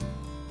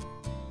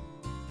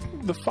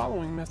The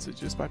following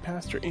message is by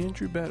Pastor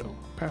Andrew Beto,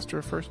 pastor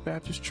of First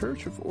Baptist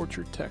Church of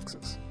Orchard,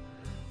 Texas.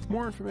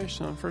 More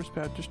information on First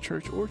Baptist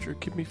Church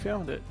Orchard can be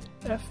found at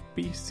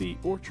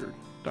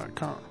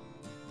fbcorchard.com.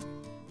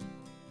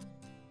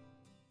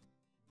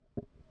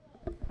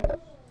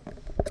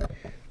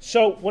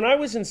 So when I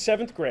was in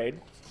 7th grade,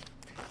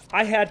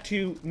 I had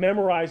to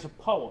memorize a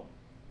poem.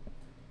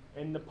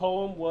 And the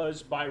poem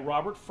was by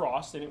Robert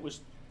Frost, and it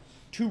was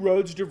Two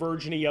Roads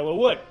Diverge in a Yellow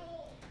Wood.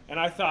 And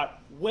I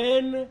thought,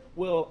 when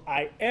will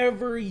I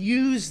ever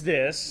use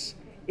this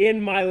in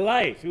my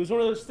life? It was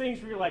one of those things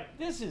where you're like,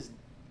 this is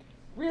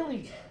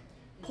really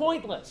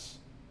pointless.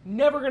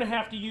 Never going to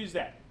have to use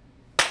that.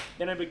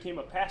 Then I became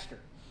a pastor.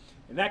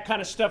 And that kind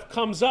of stuff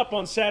comes up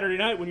on Saturday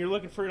night when you're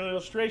looking for an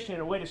illustration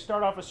and a way to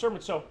start off a sermon.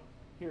 So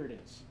here it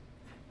is.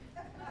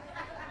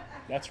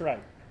 That's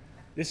right.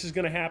 This is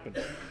going to happen.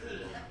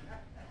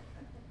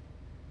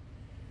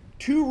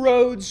 Two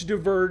roads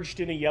diverged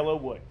in a yellow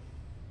wood.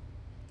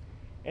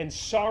 And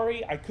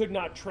sorry, I could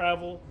not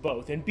travel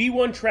both. And be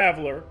one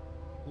traveler,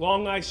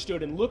 long I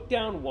stood and looked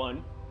down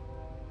one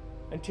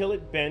until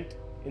it bent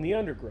in the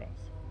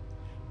undergrowth.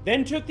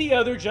 Then took the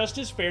other just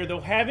as fair, though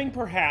having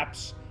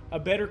perhaps a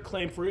better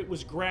claim, for it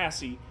was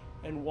grassy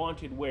and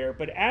wanted wear.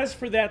 But as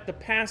for that, the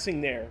passing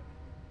there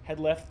had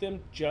left them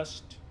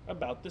just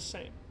about the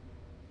same.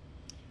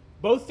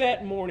 Both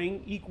that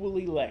morning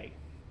equally lay.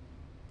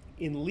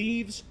 In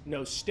leaves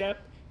no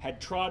step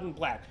had trodden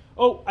black.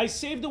 Oh, I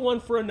saved the one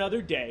for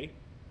another day,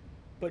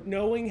 but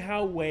knowing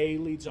how way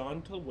leads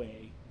on to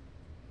way,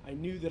 I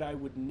knew that I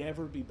would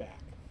never be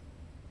back.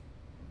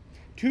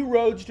 Two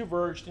roads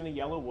diverged in a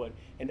yellow wood,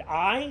 and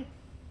I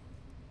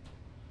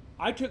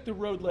took the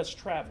road less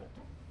traveled.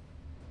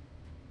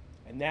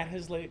 And that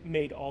has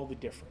made all the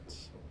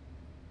difference.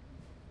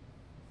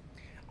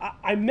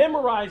 I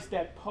memorized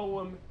that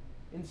poem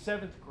in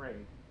 7th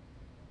grade,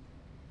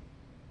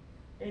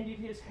 and it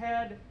has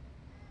had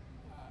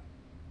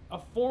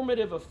a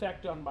formative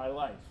effect on my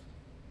life.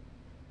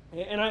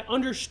 And I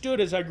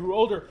understood as I grew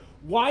older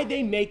why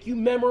they make you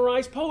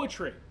memorize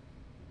poetry.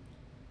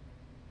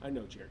 I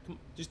know, Jared. Come on,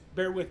 just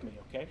bear with me,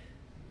 okay?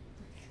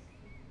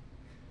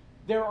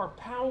 There are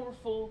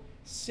powerful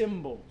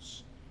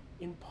symbols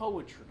in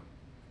poetry.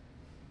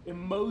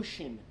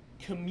 Emotion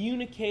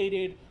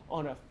communicated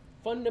on a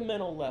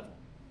fundamental level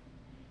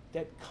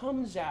that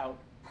comes out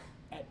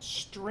at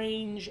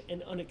strange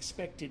and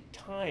unexpected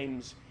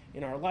times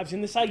in our lives.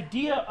 And this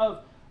idea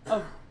of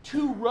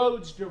two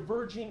roads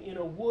diverging in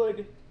a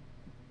wood,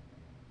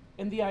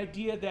 and the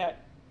idea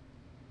that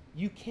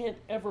you can't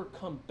ever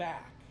come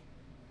back,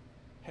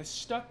 has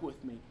stuck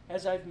with me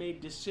as I've made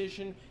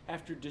decision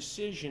after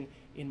decision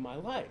in my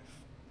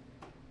life.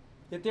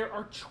 That there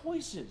are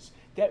choices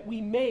that we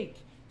make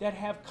that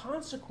have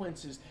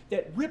consequences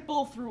that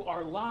ripple through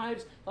our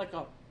lives like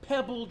a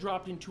pebble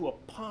dropped into a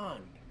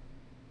pond.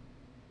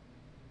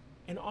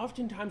 And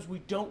oftentimes we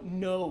don't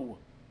know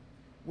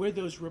where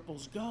those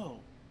ripples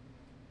go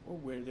or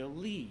where they'll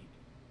lead.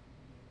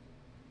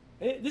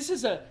 This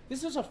is a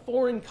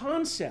foreign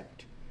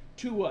concept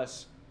to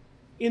us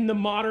in the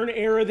modern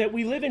era that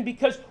we live in,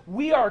 because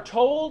we are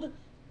told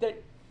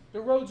that the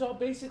roads all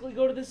basically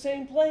go to the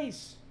same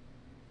place.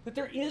 That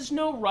there is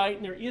no right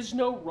and there is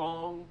no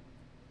wrong.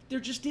 There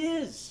just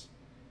is.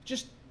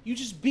 You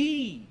just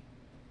be.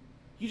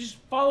 You just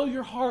follow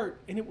your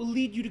heart and it will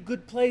lead you to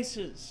good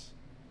places.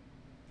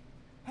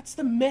 That's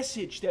the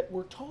message that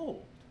we're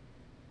told.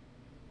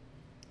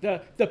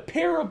 The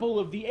parable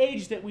of the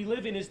age that we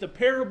live in is the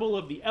parable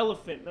of the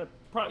elephant.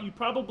 You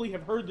probably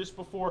have heard this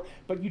before,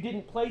 but you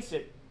didn't place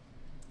it.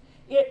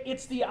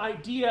 It's the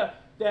idea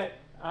that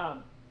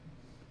a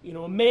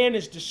man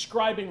is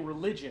describing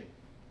religion.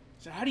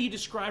 So how do you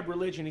describe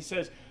religion? He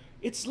says,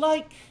 it's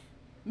like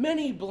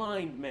many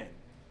blind men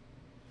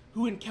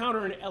who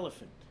encounter an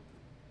elephant,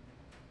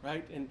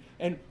 right?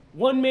 And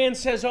one man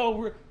says,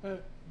 God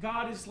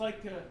is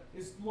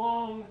is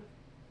long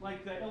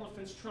like the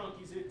elephant's trunk.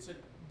 It's a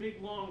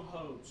big long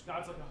hose.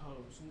 God's like a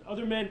hose. And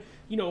other men,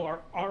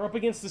 are up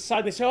against the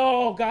side. They say,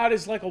 oh, God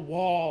is like a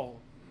wall,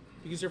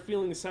 because they're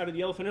feeling the side of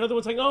the elephant. Another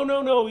one's like, oh,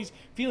 no, he's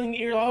feeling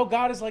the ear. Oh,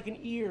 God is like an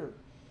ear.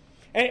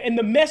 And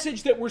the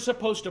message that we're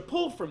supposed to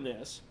pull from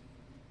this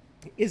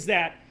is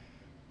that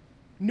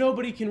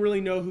nobody can really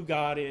know who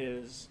God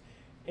is,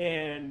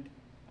 and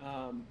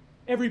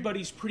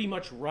everybody's pretty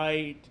much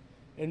right,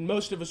 and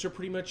most of us are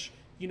pretty much,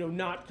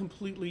 not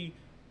completely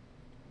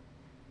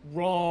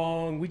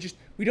wrong.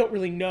 We don't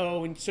really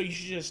know, and so you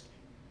should just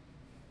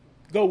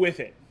go with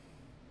it.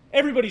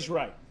 Everybody's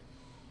right.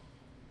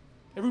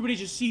 Everybody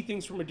just see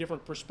things from a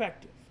different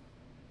perspective.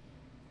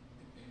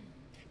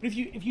 But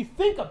if you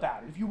think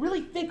about it, if you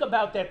really think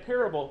about that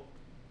parable,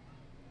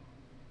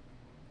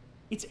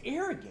 it's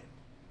arrogant.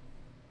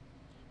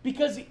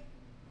 Because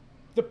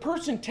the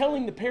person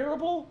telling the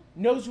parable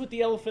knows what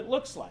the elephant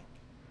looks like.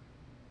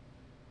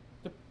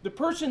 The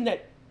person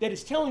that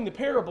is telling the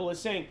parable is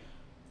saying,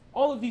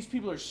 all of these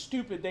people are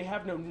stupid, they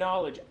have no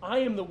knowledge. I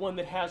am the one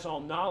that has all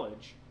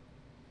knowledge,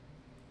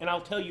 and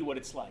I'll tell you what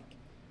it's like.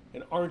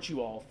 And aren't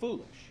you all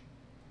foolish?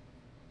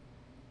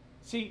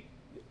 See,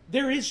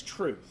 there is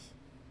truth.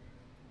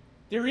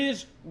 There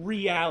is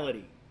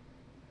reality.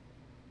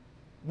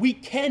 We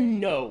can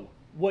know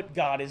what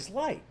God is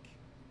like.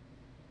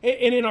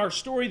 And in our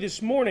story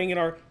this morning, in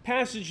our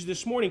passage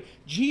this morning,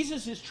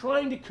 Jesus is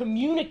trying to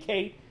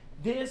communicate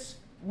this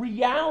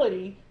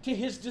reality to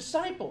his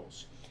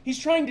disciples. He's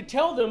trying to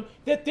tell them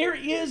that there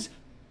is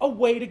a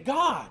way to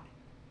God,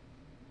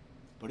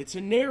 but it's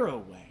a narrow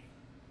way.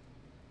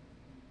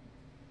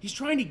 He's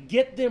trying to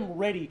get them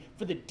ready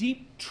for the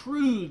deep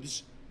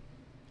truths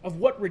of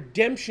what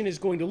redemption is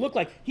going to look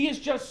like. He has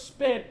just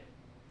spent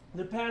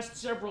the past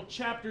several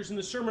chapters in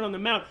the Sermon on the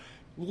Mount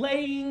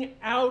laying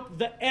out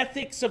the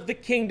ethics of the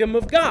kingdom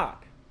of God.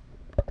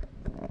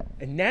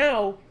 And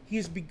now he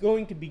is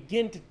going to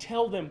begin to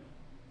tell them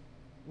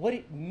what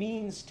it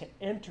means to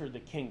enter the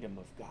kingdom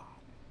of God.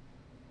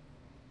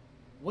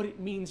 What it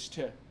means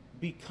to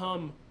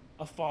become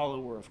a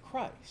follower of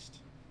Christ.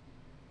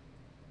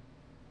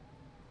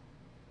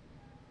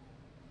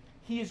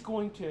 He is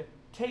going to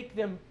take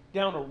them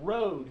down a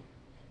road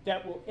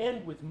that will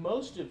end with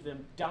most of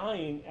them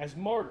dying as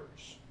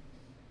martyrs.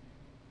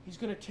 He's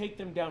going to take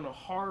them down a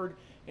hard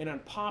and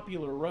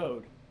unpopular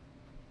road,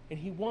 and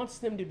he wants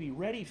them to be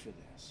ready for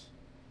this.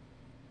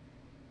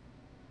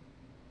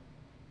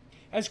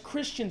 As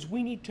Christians,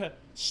 we need to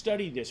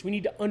study this. We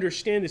need to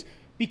understand this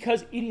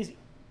because it is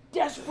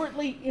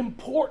desperately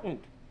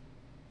important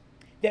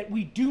that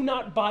we do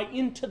not buy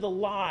into the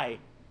lie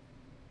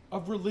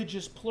of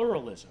religious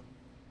pluralism.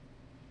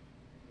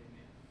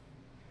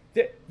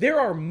 There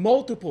are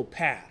multiple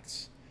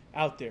paths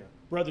out there,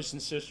 brothers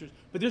and sisters,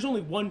 but there's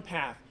only one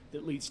path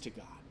that leads to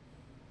God.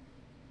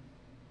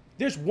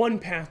 There's one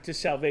path to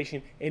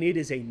salvation, and it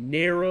is a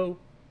narrow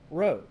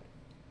road.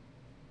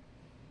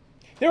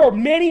 There are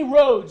many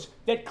roads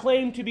that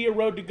claim to be a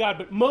road to God,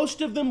 but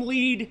most of them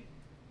lead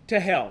to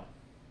hell.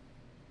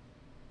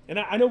 And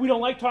I know we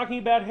don't like talking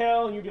about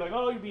hell, and you'd be like,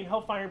 oh, you're being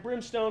hellfire and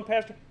brimstone,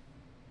 Pastor.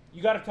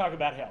 You got to talk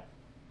about hell.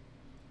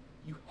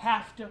 You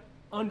have to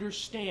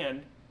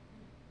understand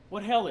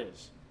what hell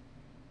is.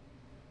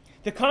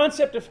 The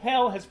concept of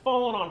hell has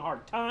fallen on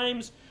hard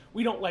times.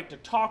 We don't like to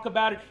talk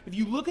about it. If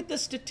you look at the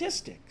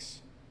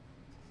statistics,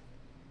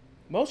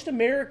 most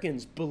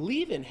Americans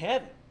believe in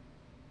heaven.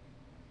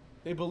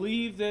 They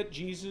believe that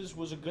Jesus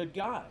was a good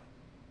guy.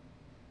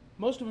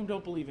 Most of them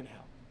don't believe in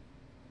hell.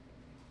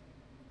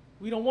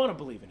 We don't want to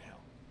believe in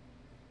hell.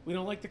 We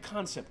don't like the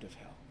concept of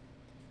hell.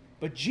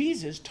 But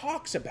Jesus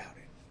talks about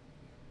it.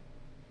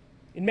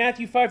 In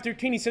Matthew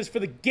 5:13, he says, "For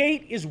the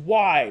gate is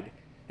wide,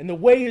 and the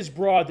way is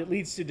broad that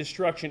leads to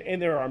destruction,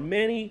 and there are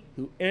many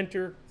who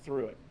enter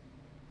through it."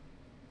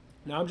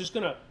 Now I'm just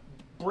going to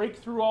break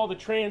through all the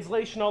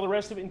translation, all the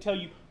rest of it, and tell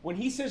you, when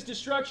he says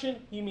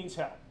destruction, he means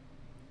hell.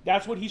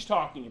 That's what he's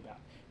talking about.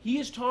 He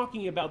is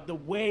talking about the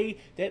way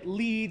that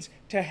leads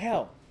to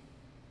hell.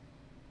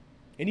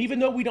 And even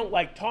though we don't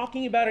like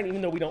talking about it,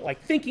 even though we don't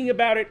like thinking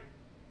about it,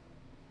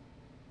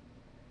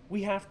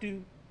 we have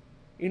to,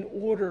 in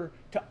order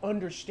to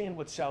understand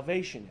what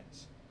salvation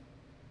is.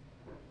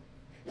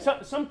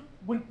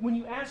 When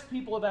you ask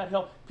people about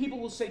hell, people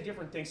will say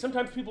different things.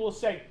 Sometimes people will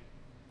say,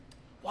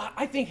 well,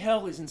 I think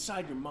hell is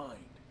inside your mind.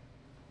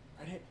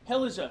 Right?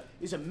 Hell is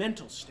a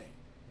mental state.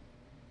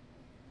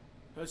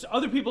 So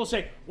other people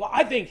say, well,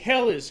 I think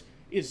hell is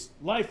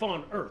life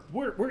on earth.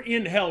 We're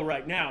in hell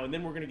right now, and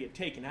then we're going to get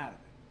taken out of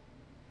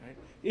it. Right?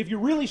 If you're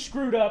really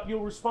screwed up,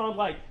 you'll respond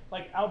like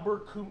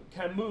Albert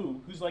Camus,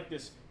 who's like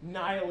this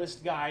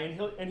nihilist guy,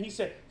 and he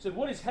said,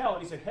 what is hell?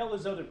 And he said, hell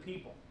is other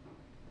people.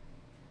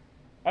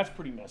 That's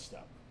pretty messed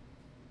up.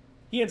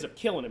 He ends up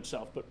killing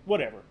himself, but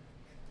whatever.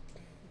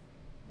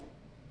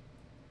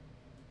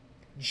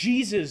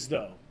 Jesus,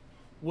 though,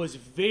 was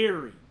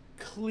very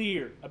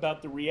clear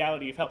about the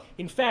reality of hell.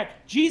 In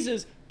fact,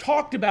 Jesus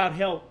talked about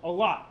hell a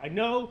lot. I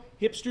know,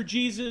 hipster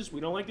Jesus, we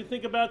don't like to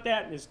think about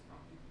that in his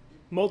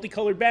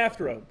multicolored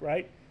bathrobe,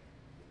 right?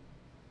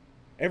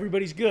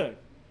 Everybody's good.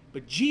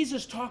 But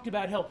Jesus talked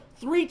about hell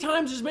three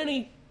times as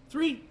many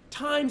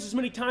times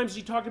as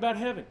he talked about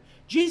heaven.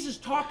 Jesus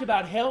talked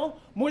about hell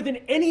more than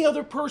any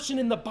other person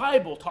in the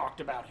Bible talked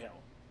about hell.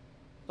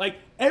 Like,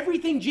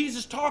 everything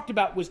Jesus talked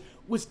about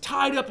was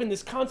tied up in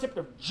this concept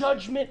of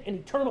judgment and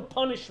eternal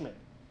punishment.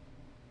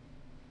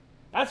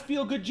 That's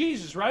feel-good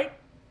Jesus, right?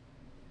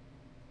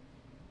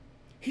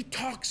 He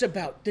talks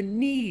about the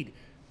need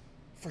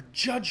for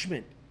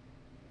judgment,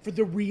 for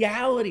the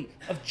reality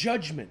of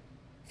judgment,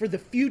 for the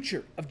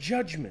future of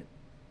judgment.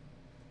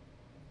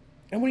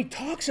 And when he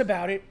talks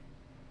about it,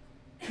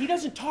 he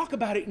doesn't talk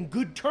about it in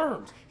good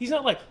terms. He's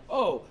not like,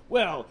 oh,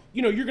 well,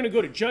 you're going to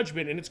go to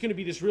judgment and it's going to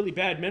be this really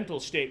bad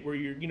mental state where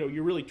you're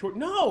really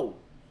No.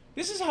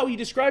 This is how he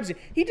describes it.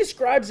 He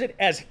describes it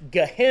as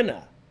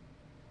Gehenna,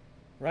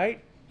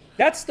 right?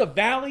 That's the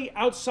valley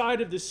outside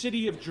of the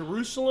city of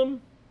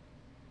Jerusalem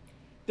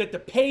that the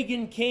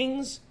pagan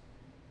kings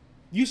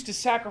used to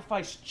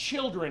sacrifice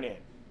children in.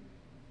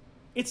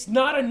 It's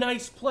not a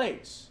nice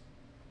place,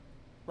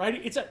 right?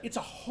 It's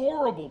a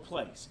horrible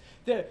place.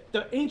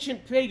 The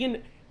ancient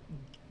pagan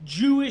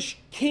Jewish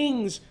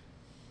kings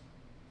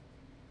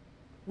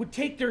would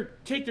take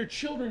their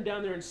children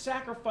down there and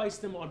sacrifice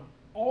them on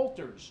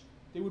altars.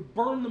 They would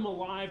burn them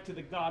alive to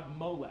the god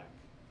Molech.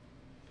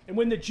 And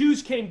when the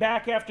Jews came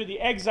back after the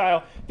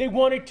exile, they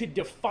wanted to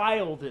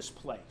defile this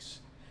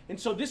place. And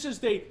so this is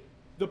the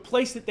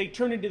place that they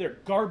turned into their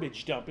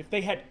garbage dump. If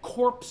they had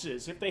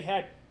corpses, if they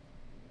had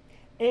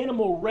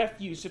animal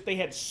refuse, if they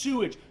had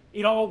sewage,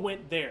 it all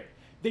went there.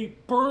 They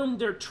burned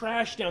their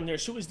trash down there.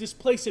 So it was this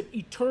place of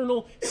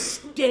eternal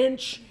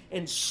stench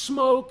and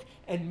smoke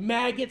and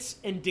maggots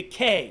and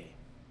decay.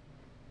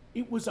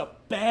 It was a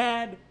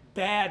bad,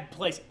 bad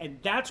place. And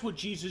that's what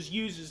Jesus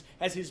uses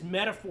as his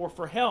metaphor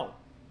for hell.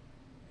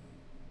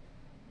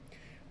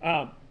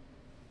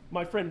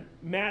 My friend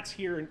Matt's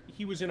here, and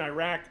he was in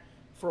Iraq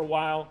for a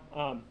while,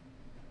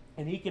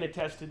 and he can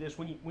attest to this.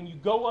 When you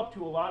go up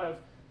to a lot of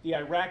the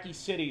Iraqi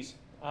cities,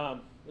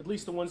 at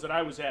least the ones that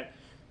I was at,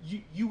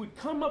 you would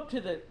come up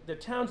to the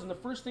towns, and the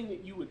first thing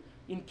that you would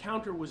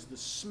encounter was the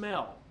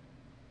smell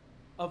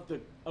of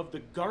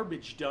the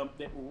garbage dump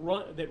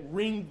that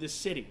ringed the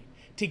city.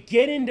 To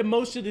get into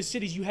most of the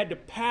cities, you had to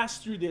pass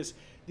through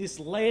this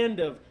land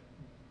of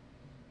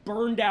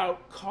burned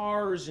out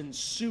cars and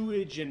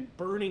sewage and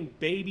burning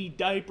baby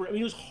diaper. I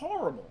mean, it was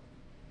horrible.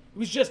 It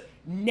was just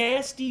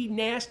nasty,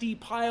 nasty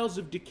piles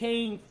of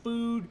decaying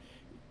food.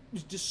 It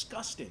was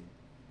disgusting.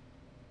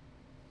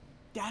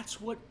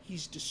 That's what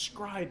he's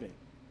describing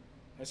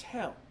as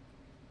hell.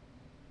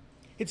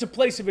 It's a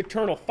place of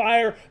eternal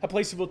fire, a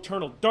place of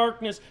eternal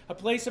darkness, a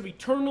place of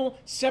eternal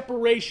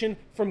separation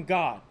from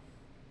God.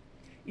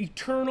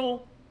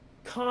 Eternal,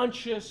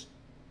 conscious,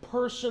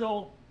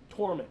 personal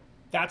torment.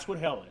 That's what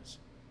hell is.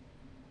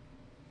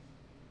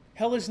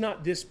 Hell is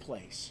not this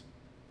place.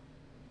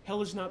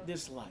 Hell is not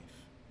this life.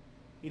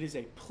 It is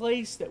a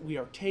place that we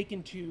are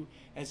taken to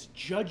as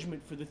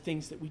judgment for the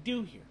things that we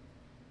do here.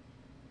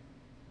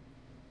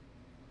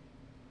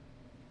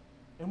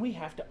 And we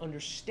have to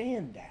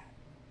understand that.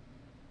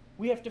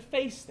 We have to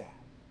face that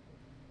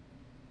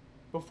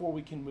before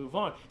we can move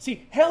on.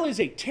 See, hell is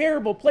a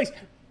terrible place,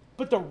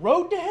 but the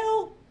road to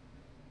hell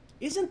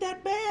isn't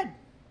that bad.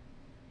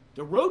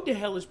 The road to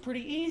hell is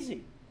pretty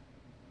easy.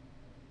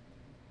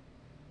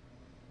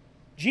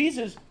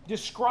 Jesus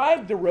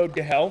described the road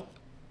to hell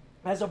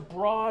as a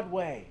broad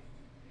way.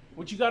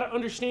 What you got to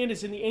understand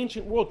is in the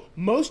ancient world,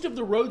 most of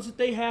the roads that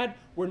they had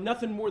were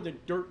nothing more than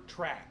dirt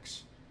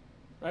tracks.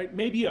 Right?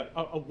 Maybe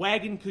a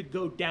wagon could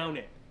go down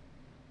it.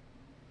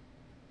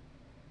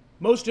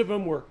 Most of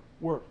them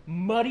were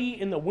muddy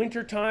in the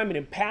wintertime and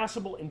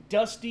impassable and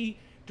dusty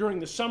during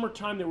the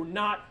summertime. They were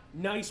not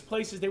nice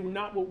places. They were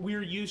not what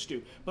we're used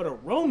to. But a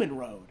Roman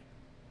road,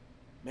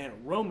 man,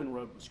 a Roman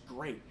road was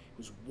great. It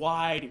was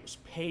wide, it was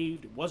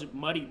paved, it wasn't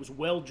muddy, it was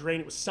well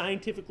drained, it was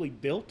scientifically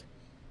built.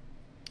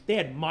 They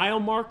had mile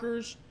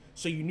markers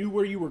so you knew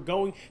where you were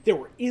going. There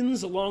were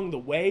inns along the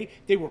way.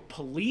 They were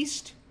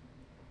policed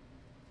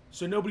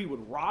so nobody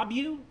would rob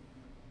you.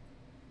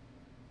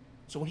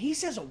 So when he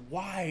says a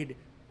wide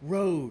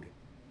road,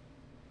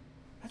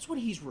 that's what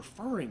he's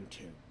referring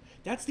to.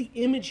 That's the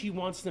image he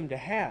wants them to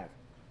have.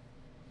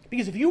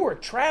 Because if you were a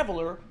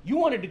traveler, you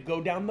wanted to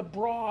go down the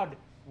broad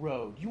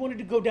road. You wanted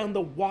to go down the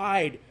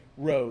wide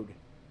road.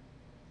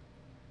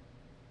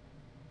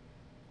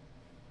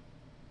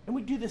 And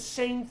we do the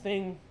same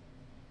thing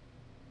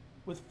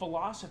with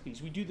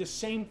philosophies. We do the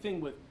same thing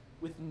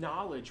with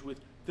knowledge, with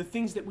the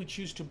things that we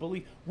choose to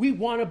believe. We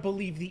want to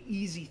believe the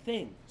easy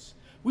things.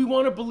 We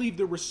want to believe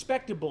the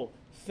respectable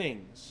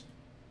things.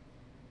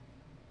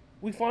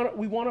 We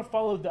want to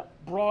follow the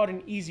broad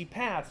and easy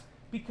paths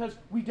because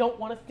we don't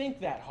want to think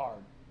that hard,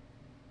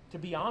 to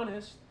be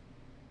honest.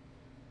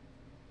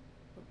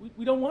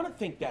 We don't want to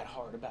think that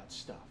hard about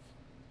stuff.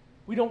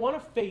 We don't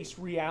want to face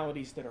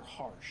realities that are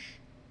harsh,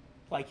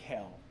 like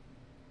hell,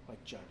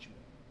 like judgment.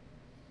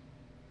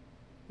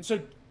 And so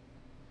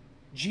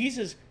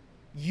Jesus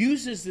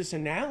uses this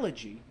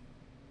analogy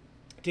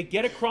to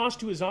get across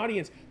to his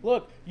audience,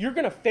 look, you're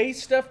going to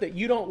face stuff that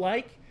you don't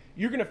like.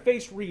 You're going to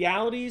face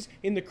realities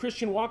in the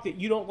Christian walk that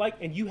you don't like,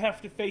 and you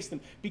have to face them.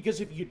 Because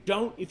if you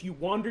don't, if you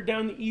wander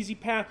down the easy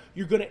path,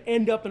 you're going to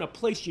end up in a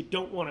place you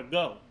don't want to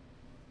go.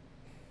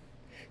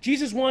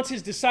 Jesus wants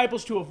his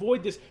disciples to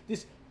avoid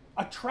this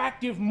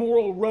attractive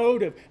moral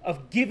road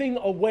of giving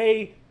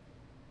away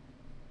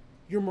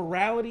your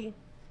morality.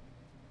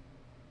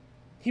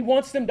 He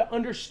wants them to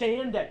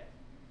understand that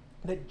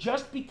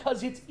just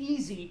because it's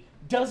easy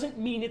doesn't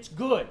mean it's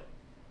good.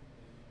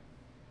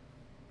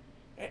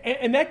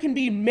 And that can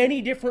be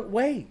many different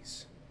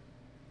ways.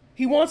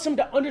 He wants them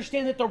to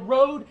understand that the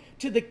road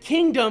to the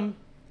kingdom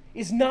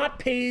is not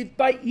paved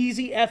by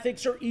easy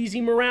ethics or easy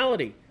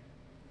morality.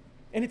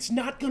 And it's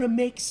not going to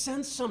make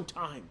sense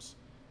sometimes.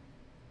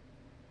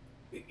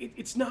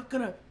 It's not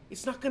going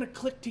to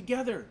click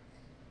together.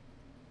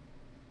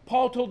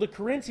 Paul told the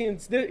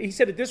Corinthians, he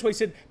said it this way, he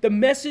said, the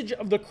message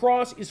of the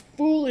cross is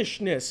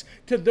foolishness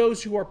to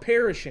those who are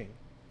perishing.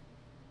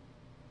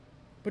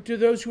 But to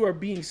those who are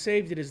being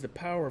saved, it is the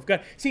power of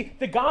God. See,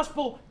 the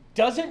gospel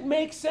doesn't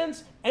make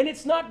sense, and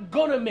it's not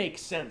going to make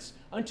sense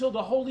until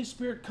the Holy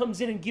Spirit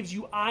comes in and gives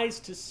you eyes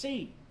to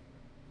see.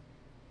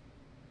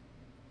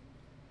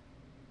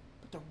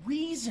 But the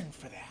reason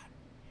for that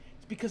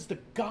is because the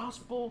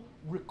gospel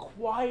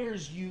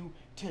requires you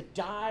to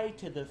die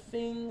to the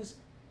things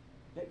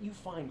that you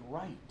find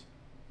right.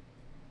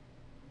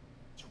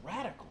 It's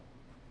radical.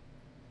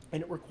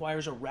 And it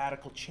requires a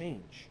radical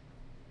change.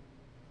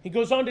 He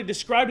goes on to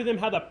describe to them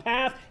how the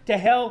path to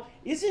hell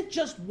isn't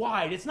just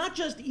wide, it's not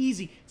just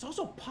easy, it's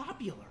also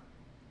popular.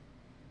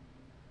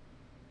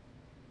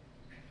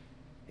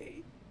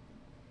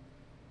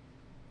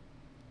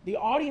 The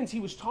audience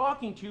he was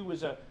talking to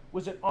was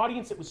an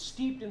audience that was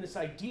steeped in this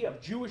idea of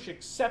Jewish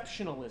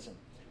exceptionalism.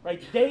 Right?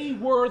 They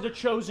were the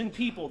chosen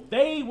people.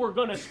 They were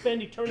going to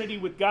spend eternity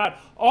with God.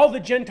 All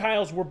the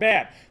Gentiles were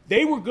bad.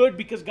 They were good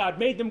because God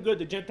made them good.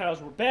 The Gentiles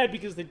were bad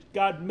because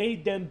God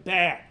made them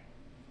bad.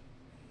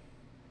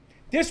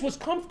 This was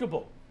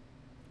comfortable.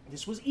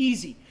 This was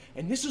easy.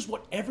 And this is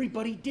what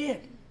everybody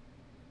did.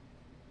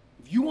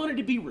 If you wanted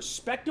to be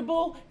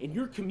respectable in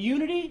your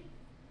community,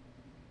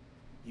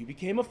 you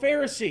became a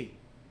Pharisee.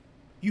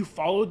 You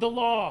followed the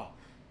law.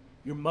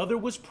 Your mother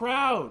was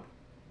proud.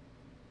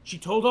 She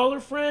told all her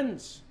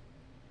friends.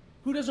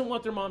 Who doesn't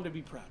want their mom to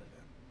be proud of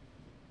them?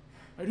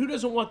 Right? Who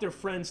doesn't want their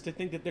friends to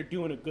think that they're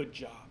doing a good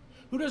job?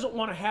 Who doesn't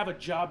want to have a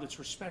job that's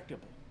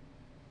respectable?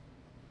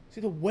 See,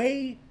 the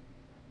way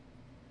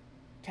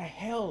to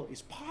hell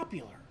is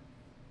popular.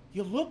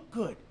 You look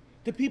good.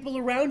 The people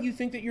around you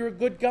think that you're a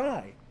good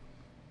guy.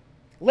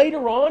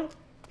 Later on,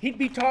 he'd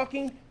be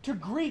talking to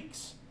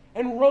Greeks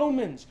and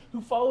Romans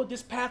who followed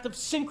this path of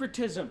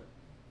syncretism,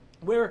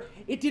 where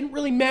it didn't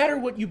really matter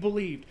what you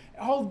believed.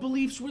 All the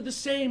beliefs were the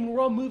same. We're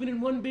all moving in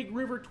one big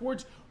river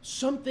towards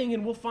something,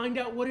 and we'll find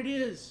out what it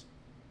is.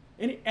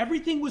 And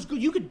everything was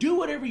good. You could do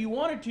whatever you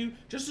wanted to,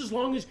 just as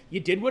long as you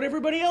did what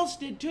everybody else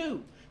did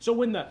too. So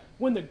when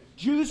the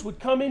Jews would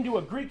come into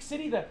a Greek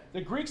city,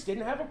 the Greeks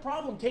didn't have a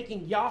problem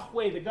taking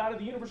Yahweh, the God of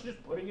the universe,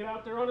 just putting it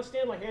out there on a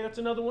stand like, hey, that's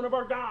another one of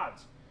our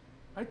gods.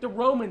 Right? The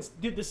Romans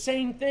did the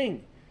same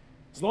thing.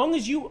 As long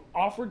as you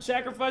offered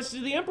sacrifices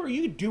to the emperor,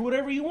 you could do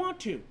whatever you want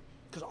to,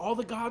 because all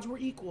the gods were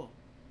equal.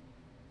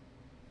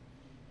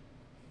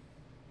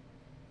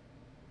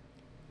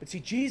 But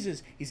see,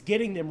 Jesus is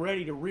getting them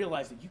ready to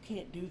realize that you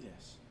can't do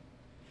this.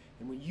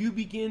 And when you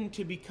begin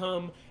to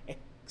become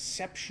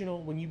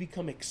exceptional, when you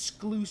become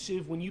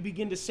exclusive, when you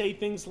begin to say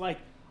things like,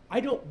 I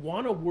don't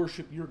want to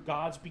worship your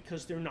gods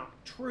because they're not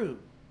true.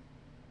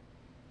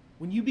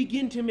 When you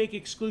begin to make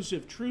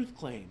exclusive truth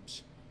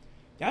claims,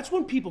 that's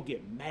when people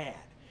get mad.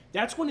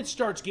 That's when it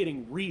starts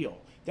getting real.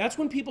 That's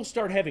when people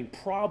start having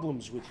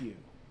problems with you.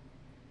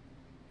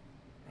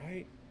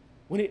 Right?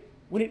 When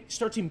it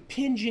starts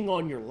impinging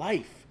on your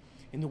life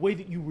and the way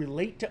that you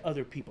relate to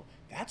other people,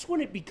 that's when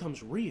it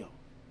becomes real.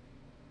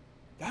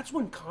 That's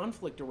when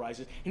conflict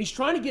arises. And he's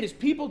trying to get his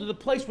people to the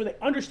place where they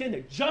understand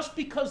that just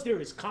because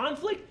there is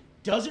conflict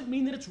doesn't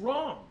mean that it's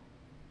wrong.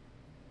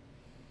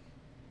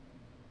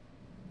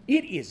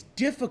 It is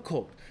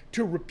difficult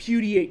to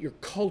repudiate your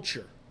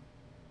culture,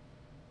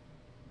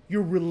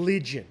 your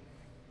religion.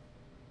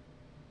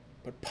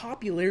 But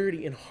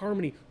popularity and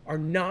harmony are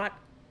not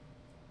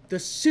the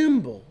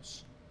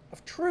symbols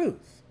of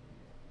truth.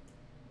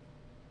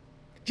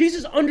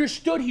 Jesus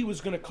understood he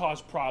was going to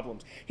cause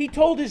problems. He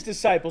told his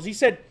disciples, he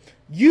said,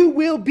 you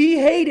will be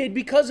hated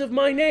because of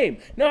my name.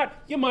 Not,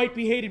 you might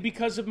be hated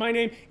because of my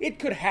name. It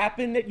could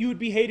happen that you would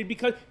be hated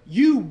because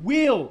you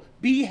will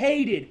be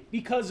hated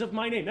because of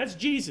my name. That's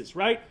Jesus,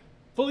 right?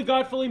 Fully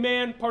God, fully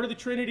man, part of the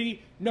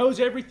Trinity, knows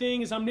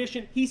everything, is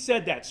omniscient. He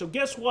said that. So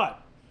guess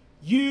what?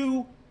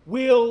 You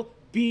will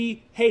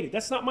be hated.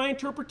 That's not my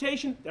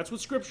interpretation. That's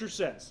what Scripture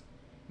says.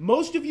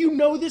 Most of you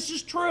know this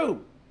is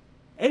true.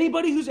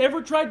 Anybody who's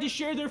ever tried to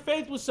share their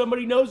faith with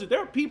somebody knows that there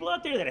are people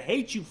out there that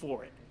hate you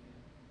for it.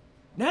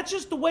 And that's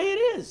just the way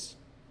it is.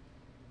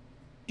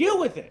 Deal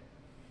with it.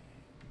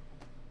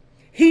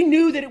 He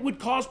knew that it would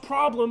cause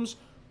problems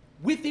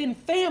within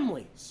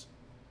families.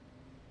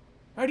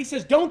 Right? He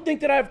says, don't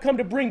think that I've come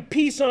to bring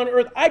peace on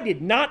earth. I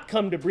did not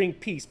come to bring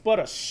peace, but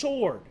a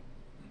sword.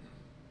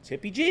 It's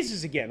hippie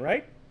Jesus again,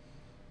 right?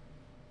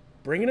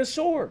 Bringing a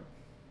sword.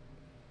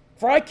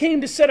 For I came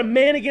to set a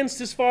man against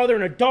his father,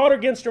 and a daughter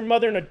against her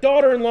mother, and a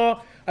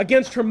daughter-in-law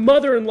against her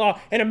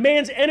mother-in-law, and a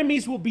man's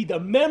enemies will be the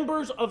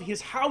members of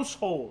his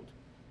household.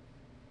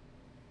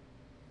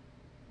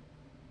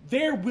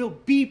 There will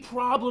be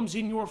problems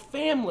in your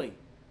family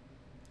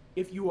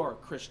if you are a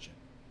Christian.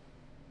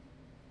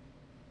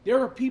 There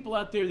are people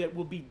out there that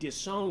will be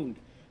disowned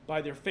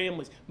by their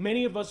families.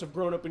 Many of us have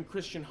grown up in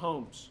Christian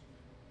homes,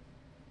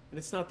 and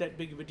it's not that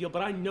big of a deal,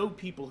 but I know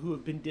people who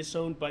have been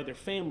disowned by their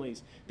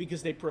families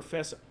because they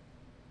profess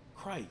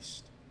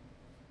Christ,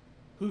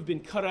 who've been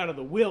cut out of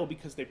the will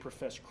because they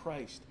profess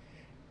Christ.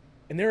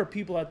 And there are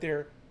people out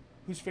there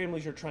whose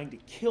families are trying to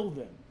kill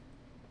them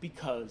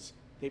because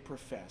they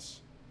profess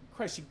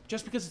Christ. See,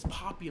 just because it's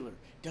popular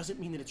doesn't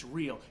mean that it's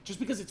real. Just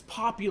because it's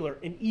popular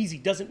and easy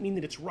doesn't mean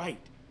that it's right.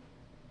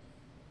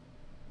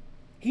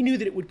 He knew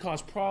that it would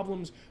cause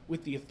problems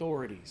with the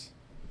authorities.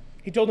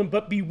 He told them,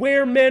 but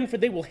beware men, for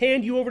they will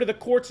hand you over to the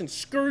courts and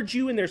scourge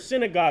you in their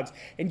synagogues,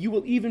 and you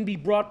will even be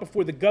brought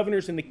before the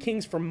governors and the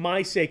kings for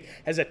my sake,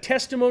 as a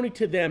testimony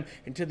to them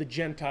and to the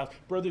Gentiles.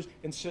 Brothers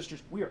and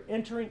sisters, we are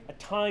entering a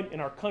time in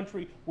our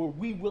country where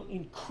we will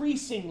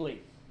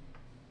increasingly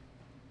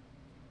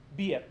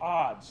be at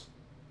odds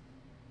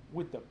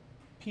with the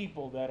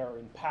people that are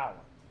in power.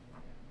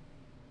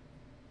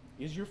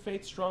 Is your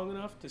faith strong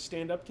enough to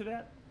stand up to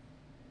that?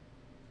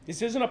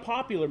 This isn't a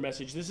popular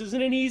message. This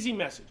isn't an easy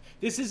message.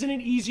 This isn't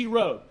an easy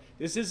road.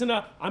 This isn't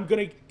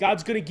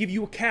God's going to give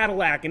you a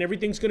Cadillac and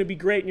everything's going to be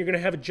great and you're going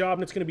to have a job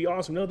and it's going to be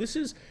awesome. No, this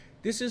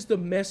is the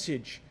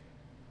message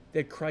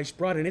that Christ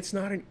brought, and it's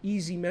not an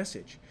easy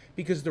message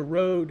because the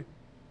road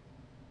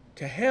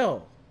to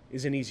hell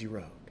is an easy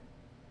road.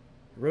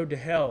 The road to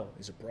hell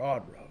is a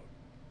broad road.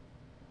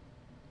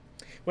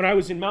 When I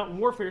was in mountain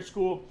warfare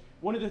school,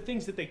 one of the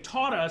things that they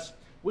taught us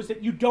was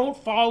that you don't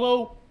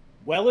follow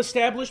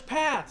well-established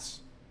paths.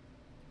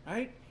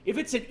 Right? If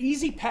it's an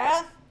easy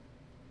path,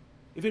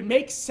 if it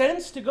makes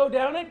sense to go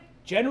down it,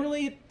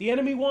 generally the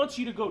enemy wants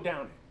you to go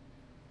down it.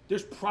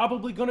 There's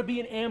probably going to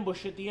be an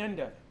ambush at the end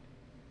of it.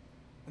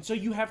 And so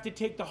you have to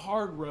take the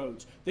hard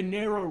roads, the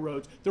narrow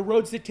roads, the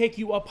roads that take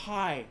you up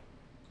high,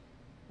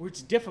 where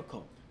it's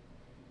difficult.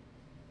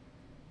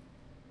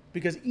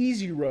 Because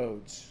easy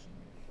roads,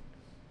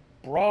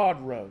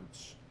 broad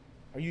roads,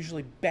 are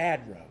usually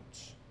bad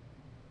roads.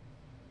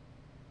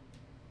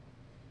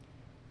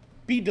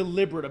 Be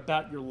deliberate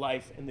about your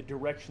life and the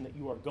direction that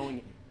you are going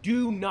in.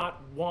 Do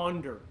not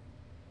wander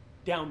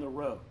down the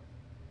road,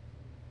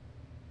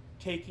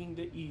 taking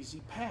the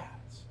easy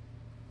paths.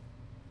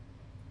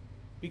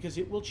 Because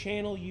it will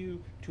channel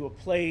you to a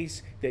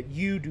place that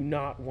you do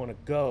not want to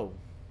go.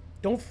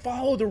 Don't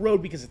follow the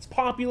road because it's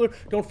popular.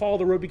 Don't follow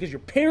the road because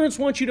your parents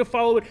want you to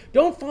follow it.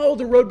 Don't follow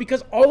the road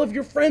because all of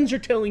your friends are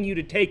telling you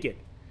to take it.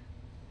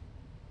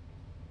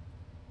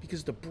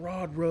 Because the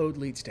broad road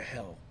leads to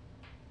hell.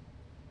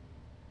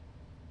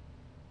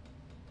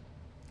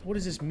 What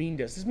does this mean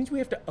to us? This means we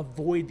have to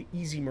avoid the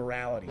easy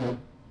morality,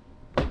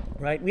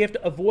 right? We have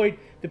to avoid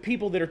the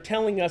people that are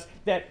telling us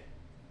that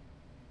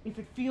if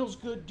it feels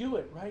good, do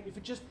it, right? If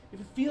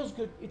it feels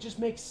good, it just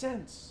makes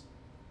sense.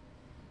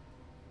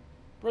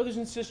 Brothers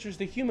and sisters,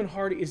 the human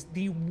heart is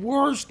the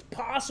worst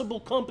possible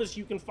compass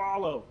you can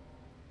follow.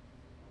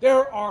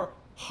 There are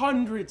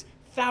hundreds,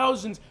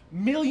 thousands,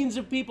 millions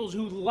of people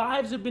whose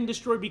lives have been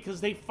destroyed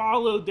because they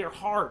followed their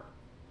heart.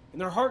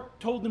 And their heart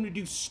told them to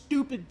do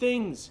stupid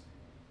things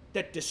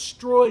that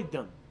destroyed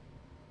them.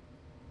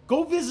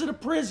 Go visit a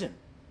prison.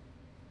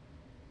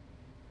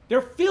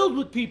 They're filled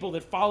with people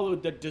that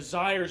followed the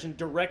desires and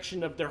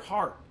direction of their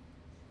heart.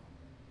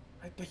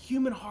 Right? The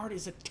human heart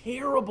is a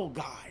terrible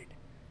guide.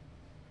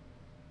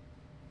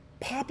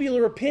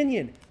 Popular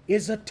opinion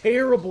is a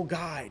terrible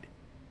guide.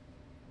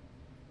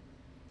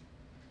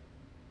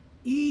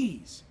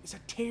 Ease is a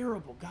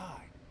terrible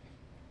guide.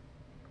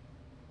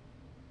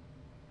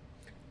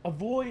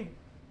 Avoid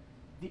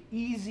the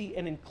easy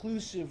and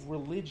inclusive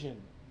religion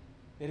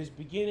that is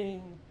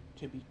beginning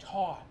to be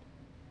taught,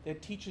 that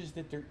teaches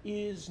that there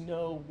is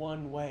no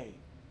one way,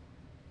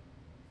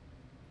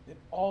 that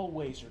all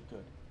ways are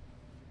good.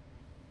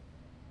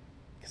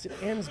 Because it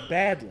ends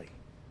badly.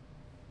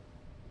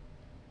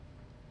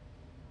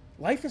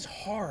 Life is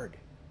hard.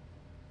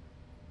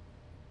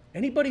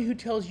 Anybody who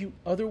tells you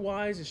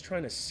otherwise is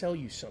trying to sell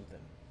you something.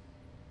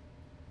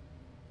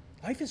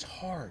 Life is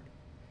hard.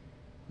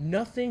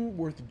 Nothing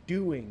worth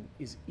doing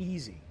is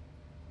easy.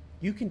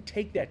 You can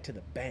take that to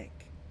the bank.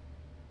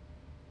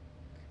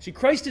 See,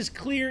 Christ is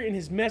clear in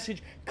his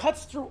message,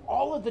 cuts through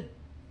all of the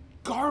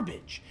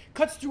garbage,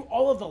 cuts through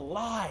all of the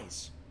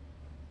lies.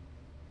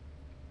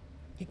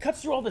 He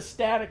cuts through all the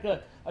static,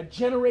 a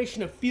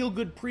generation of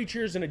feel-good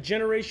preachers and a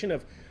generation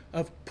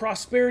of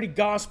prosperity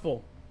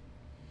gospel.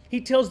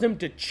 He tells them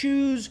to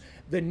choose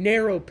the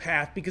narrow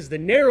path because the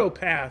narrow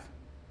path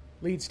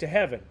leads to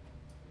heaven.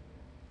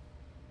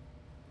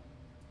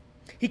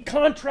 He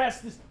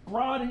contrasts this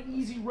broad and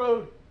easy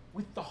road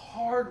with the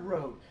hard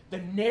road, the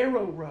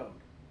narrow road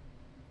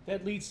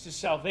that leads to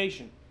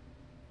salvation.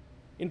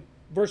 In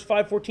verse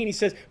 5:14 he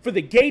says, "For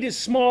the gate is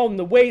small and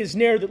the way is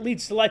narrow that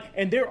leads to life,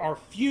 and there are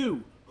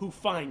few who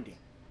find it."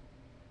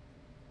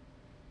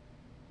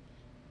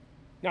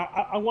 Now,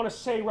 I want to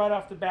say right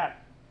off the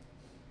bat,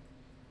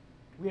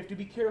 we have to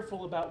be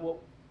careful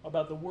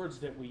about the words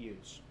that we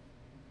use.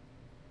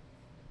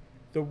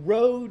 The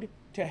road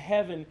to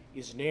heaven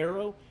is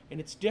narrow and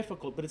it's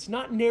difficult, but it's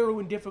not narrow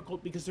and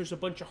difficult because there's a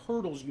bunch of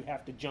hurdles you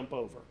have to jump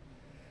over.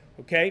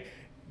 Okay?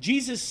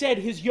 Jesus said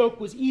his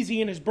yoke was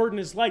easy and his burden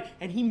is light,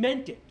 and he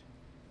meant it.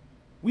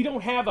 I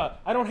don't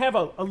have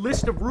a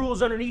list of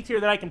rules underneath here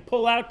that I can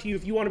pull out to you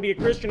if you want to be a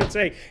Christian and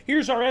say,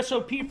 here's our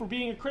SOP for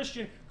being a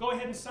Christian. Go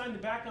ahead and sign the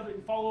back of it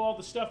and follow all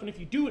the stuff. And if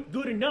you do it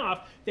good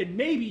enough, then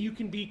maybe you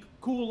can be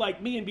cool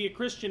like me and be a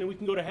Christian and we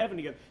can go to heaven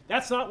together.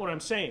 That's not what I'm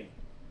saying.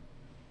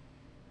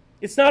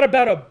 It's not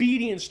about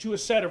obedience to a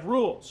set of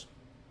rules,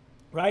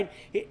 right?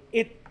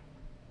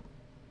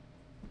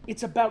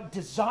 It's about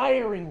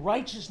desiring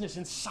righteousness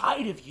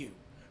inside of you,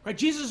 Right?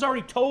 Jesus has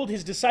already told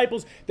his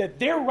disciples that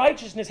their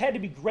righteousness had to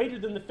be greater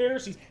than the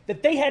Pharisees,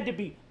 that they had to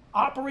be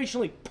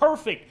operationally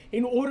perfect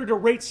in order to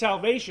rate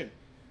salvation.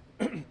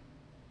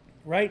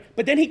 Right?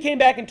 But then he came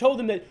back and told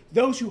them that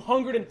those who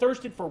hungered and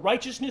thirsted for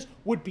righteousness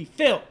would be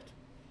filled.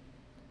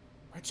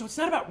 Right? So it's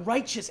not about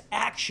righteous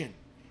action.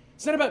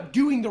 It's not about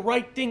doing the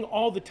right thing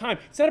all the time.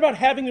 It's not about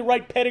having the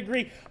right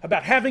pedigree,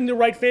 about having the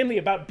right family,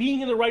 about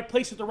being in the right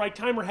place at the right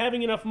time, or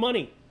having enough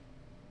money.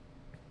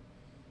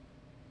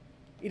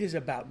 It is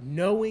about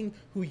knowing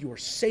who your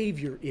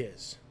Savior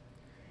is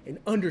and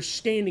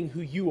understanding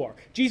who you are.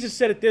 Jesus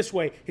said it this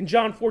way in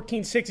John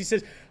 14:6. He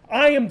says,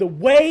 I am the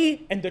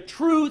way and the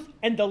truth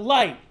and the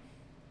light,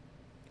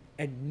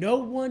 and no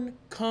one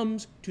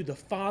comes to the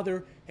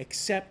Father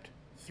except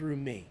through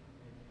me.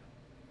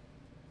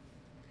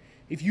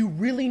 If you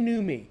really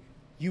knew me,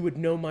 you would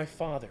know my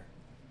Father.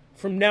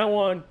 From now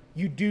on,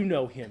 you do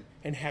know him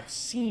and have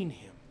seen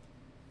him.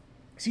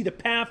 See, the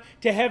path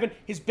to heaven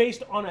is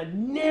based on a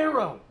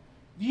narrow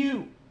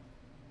view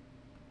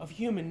of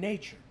human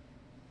nature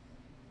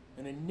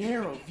and a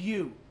narrow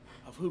view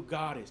of who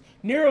God is.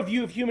 Narrow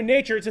view of human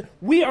nature. It's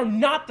we are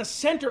not the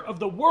center of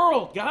the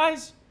world,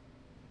 guys.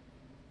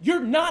 You're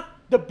not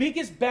the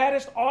biggest,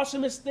 baddest,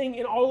 awesomest thing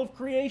in all of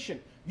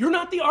creation. You're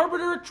not the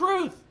arbiter of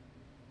truth.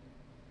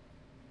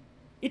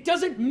 It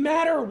doesn't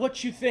matter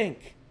what you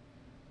think.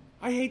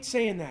 I hate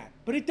saying that,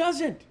 but it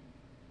doesn't.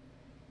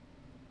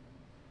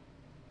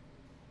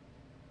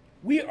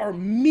 We are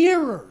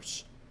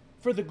mirrors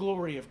for the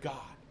glory of God.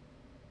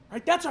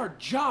 Right? That's our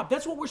job.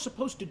 That's what we're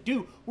supposed to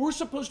do. We're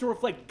supposed to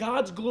reflect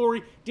God's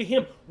glory to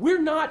him.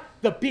 We're not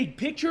the big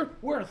picture.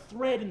 We're a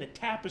thread in the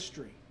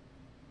tapestry.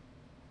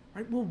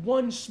 Right? We're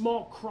one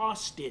small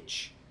cross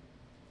stitch.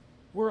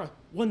 We're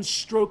one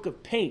stroke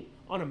of paint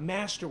on a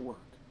masterwork.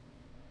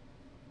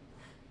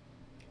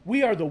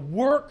 We are the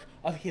work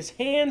of his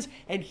hands,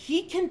 and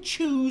he can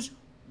choose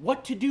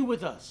what to do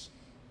with us.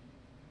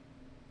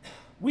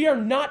 We are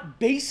not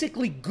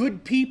basically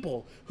good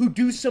people who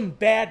do some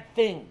bad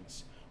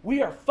things.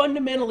 We are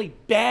fundamentally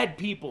bad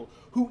people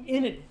who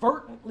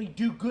inadvertently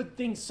do good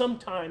things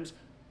sometimes,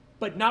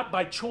 but not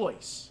by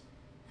choice.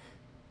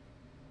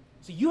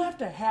 So you have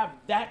to have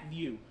that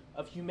view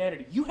of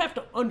humanity. You have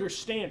to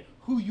understand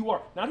who you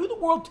are. Not who the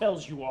world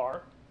tells you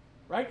are,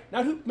 right?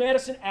 Not who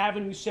Madison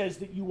Avenue says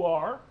that you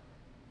are.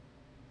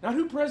 Not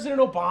who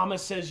President Obama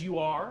says you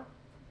are.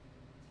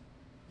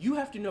 You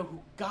have to know who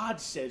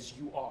God says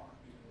you are.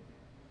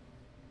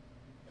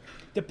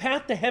 The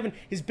path to heaven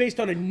is based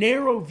on a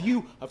narrow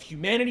view of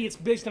humanity. It's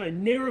based on a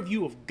narrow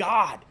view of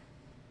God.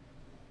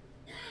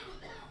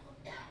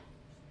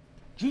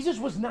 Jesus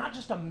was not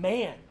just a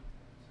man.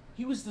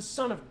 He was the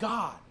Son of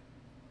God.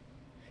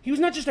 He was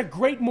not just a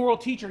great moral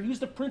teacher. He was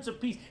the Prince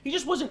of Peace. He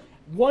just wasn't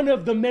one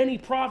of the many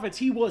prophets.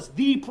 He was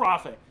the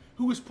prophet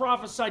who was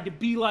prophesied to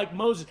be like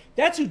Moses.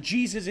 That's who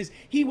Jesus is.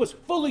 He was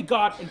fully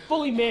God and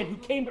fully man who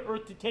came to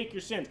earth to take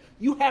your sins.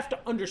 You have to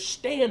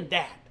understand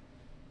that.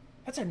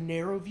 That's a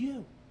narrow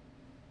view.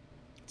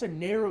 It's a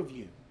narrow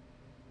view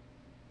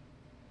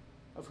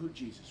of who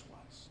Jesus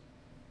was.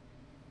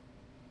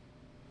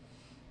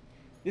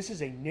 This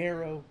is a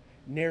narrow,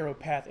 narrow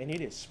path, and it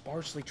is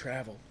sparsely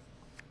traveled.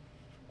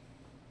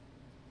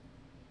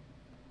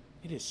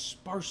 It is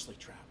sparsely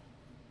traveled.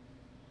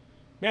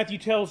 Matthew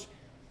tells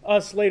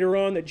us later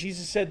on that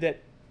Jesus said that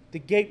the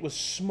gate was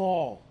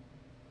small,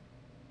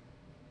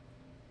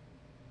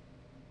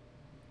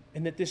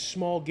 and that this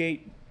small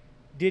gate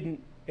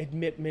didn't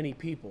admit many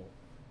people,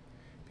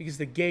 because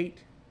the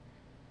gate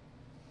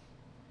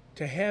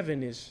to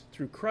heaven is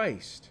through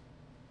Christ,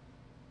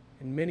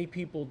 and many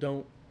people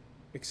don't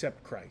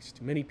accept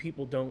Christ. Many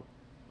people don't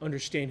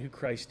understand who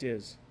Christ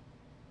is.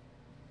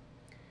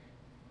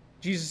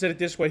 Jesus said it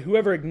this way,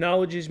 whoever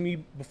acknowledges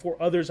me before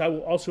others, I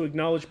will also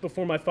acknowledge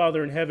before my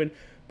Father in heaven.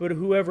 But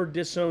whoever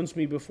disowns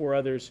me before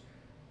others,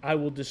 I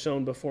will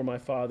disown before my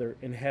Father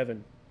in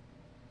heaven.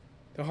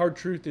 The hard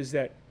truth is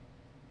that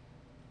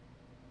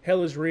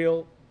hell is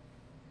real,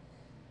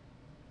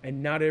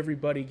 and not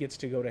everybody gets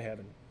to go to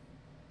heaven.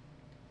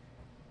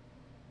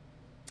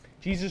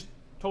 Jesus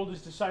told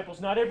his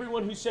disciples, not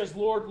everyone who says,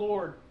 Lord,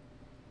 Lord,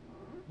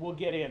 will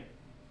get in.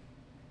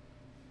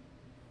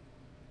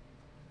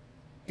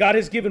 God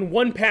has given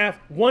one path,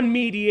 one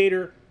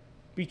mediator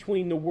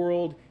between the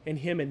world and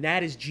him, and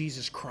that is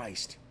Jesus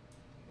Christ.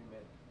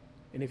 Amen.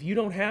 And if you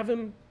don't have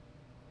him,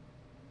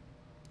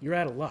 you're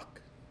out of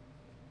luck.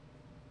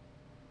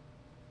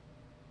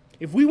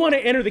 If we want to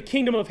enter the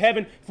kingdom of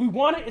heaven, if we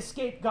want to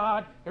escape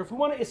God, or if we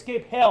want to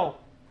escape hell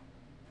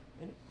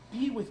and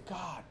be with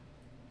God,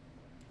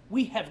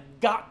 we have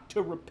got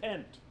to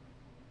repent.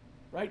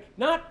 Right?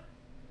 Not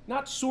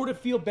sort of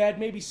feel bad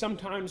maybe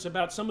sometimes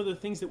about some of the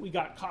things that we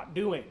got caught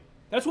doing.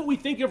 That's what we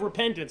think of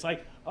repentance.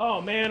 Like,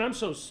 oh man, I'm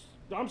so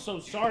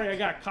sorry I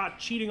got caught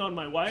cheating on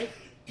my wife.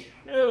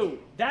 No,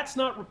 that's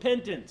not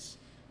repentance.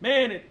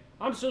 Man,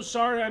 I'm so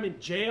sorry I'm in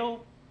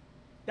jail.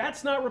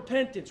 That's not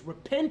repentance.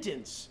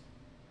 Repentance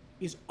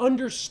is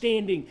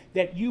understanding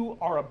that you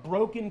are a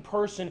broken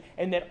person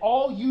and that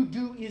all you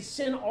do is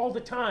sin all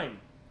the time.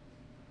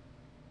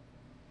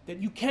 that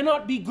you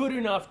cannot be good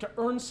enough to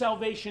earn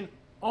salvation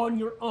on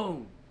your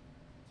own,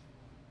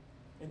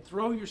 and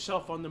throw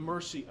yourself on the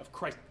mercy of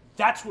Christ.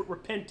 That's what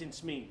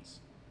repentance means.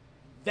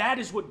 That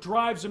is what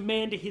drives a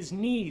man to his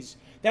knees.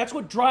 That's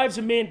what drives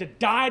a man to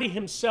die to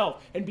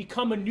himself and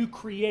become a new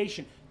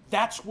creation.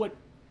 That's what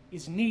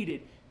is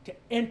needed to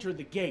enter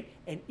the gate,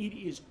 and it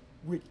is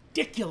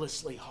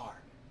ridiculously hard.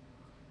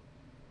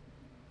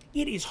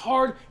 It is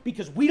hard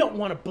because we don't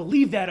want to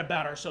believe that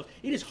about ourselves.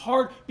 It is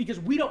hard because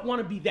we don't want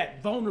to be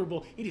that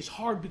vulnerable. It is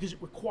hard because it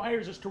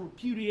requires us to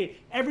repudiate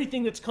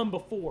everything that's come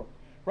before,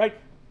 right?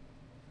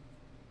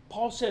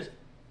 Paul says,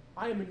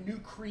 I am a new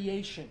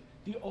creation.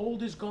 The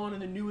old is gone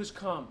and the new has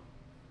come.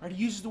 Right?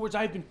 He uses the words,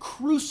 I have been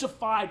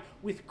crucified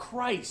with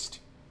Christ.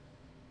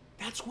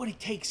 That's what it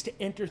takes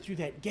to enter through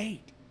that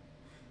gate.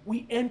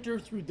 We enter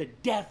through the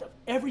death of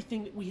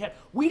everything that we have.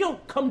 We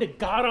don't come to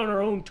God on our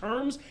own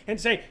terms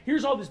and say,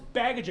 here's all this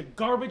baggage of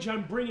garbage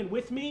I'm bringing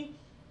with me.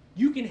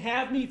 You can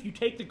have me if you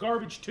take the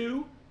garbage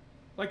too.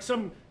 Like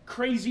some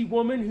crazy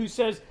woman who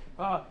says,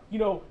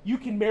 you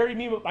can marry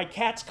me, but my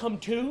cats come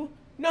too.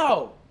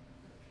 No,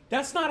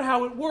 that's not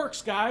how it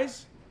works,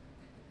 guys.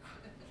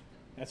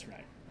 That's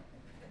right.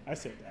 I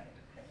said that.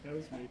 That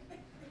was me.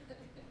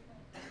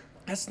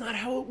 That's not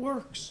how it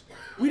works.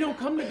 We don't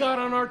come to God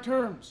on our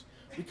terms.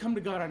 We come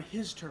to God on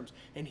His terms,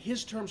 and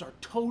His terms are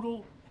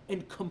total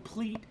and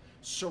complete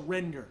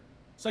surrender.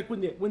 It's like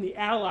when the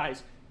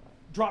Allies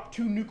dropped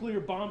 2 nuclear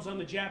bombs on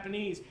the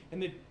Japanese,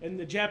 and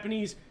the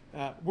Japanese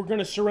were going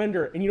to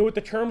surrender. And you know what the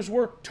terms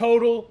were?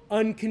 Total,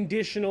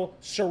 unconditional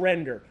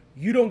surrender.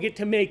 You don't get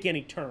to make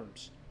any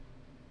terms.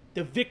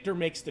 The victor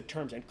makes the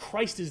terms, and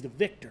Christ is the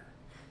victor.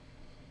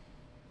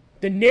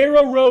 The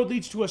narrow road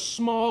leads to a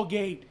small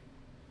gate,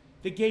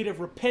 the gate of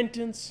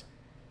repentance,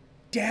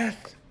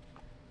 death,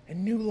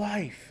 and new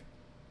life.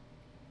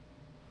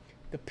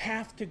 The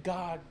path to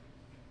God,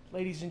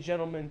 ladies and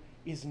gentlemen,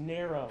 is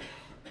narrow.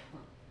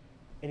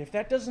 And if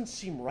that doesn't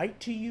seem right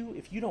to you,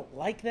 if you don't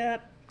like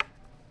that,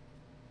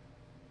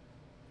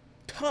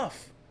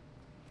 tough.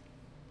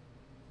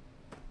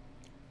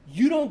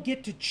 You don't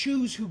get to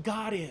choose who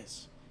God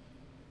is.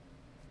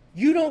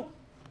 You don't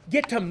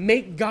get to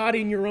make God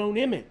in your own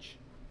image.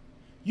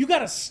 You got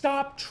to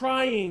stop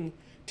trying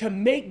to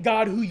make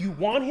God who you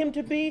want Him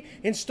to be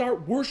and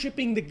start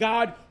worshiping the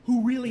God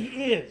who really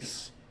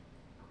is.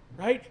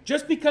 Right?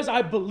 Just because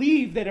I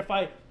believe that if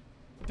I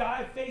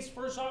dive face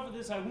first off of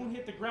this, I won't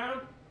hit the ground,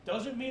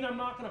 doesn't mean I'm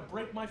not going to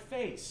break my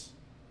face.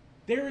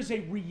 There is a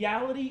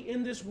reality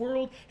in this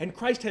world, and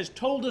Christ has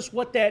told us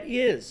what that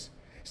is.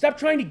 Stop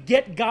trying to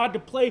get God to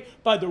play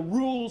by the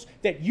rules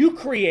that you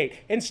create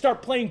and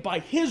start playing by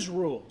His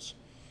rules.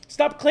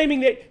 Stop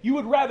claiming that you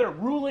would rather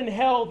rule in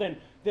hell than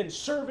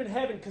serve in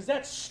heaven, because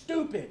that's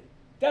stupid.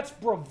 That's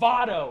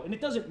bravado, and it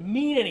doesn't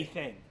mean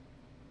anything.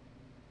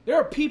 There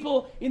are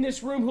people in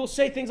this room who will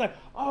say things like,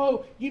 I'm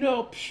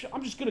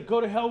just going to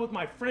go to hell with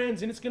my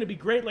friends, and it's going to be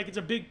great, like it's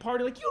a big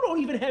party. Like, you don't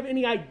even have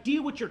any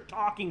idea what you're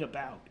talking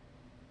about.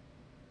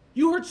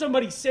 You heard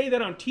somebody say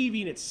that on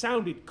TV, and it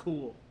sounded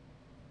cool.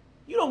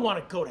 You don't want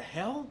to go to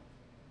hell.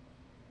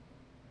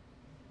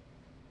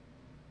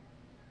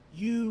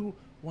 You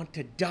want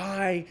to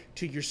die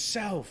to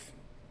yourself.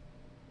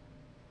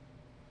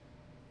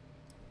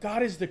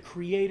 God is the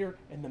creator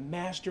and the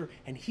master,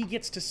 and He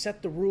gets to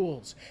set the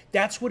rules.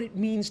 That's what it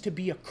means to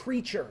be a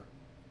creature.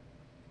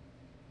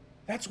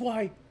 That's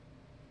why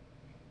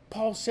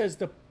Paul says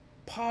the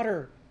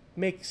potter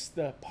makes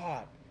the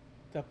pot.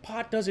 The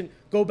pot doesn't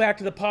go back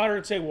to the potter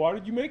and say, why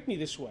did you make me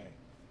this way?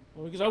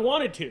 Well, because I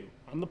wanted to.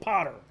 I'm the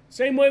potter.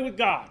 Same way with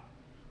God.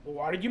 Well,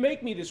 why did you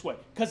make me this way?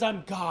 Because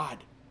I'm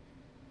God.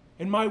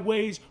 And my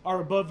ways are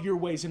above your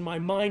ways, and my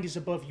mind is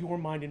above your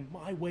mind, and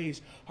my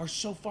ways are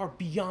so far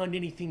beyond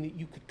anything that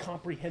you could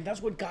comprehend.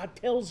 That's what God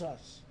tells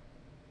us.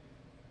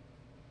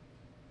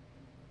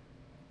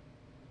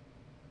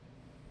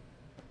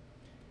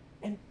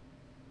 And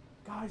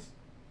guys,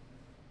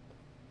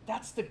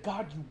 that's the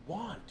God you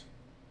want.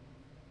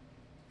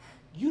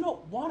 You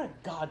don't want a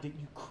God that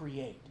you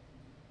create.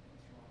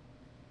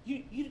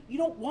 You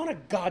don't want a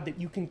God that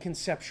you can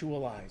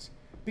conceptualize,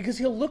 because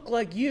He'll look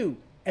like you.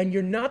 And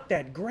you're not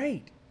that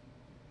great.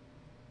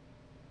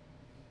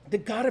 The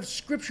God of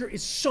Scripture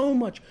is so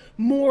much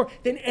more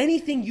than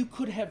anything you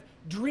could have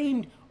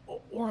dreamed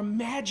or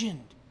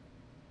imagined.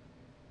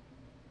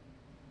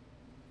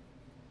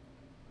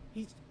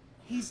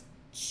 He's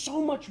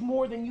so much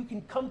more than you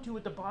can come to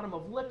at the bottom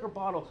of a liquor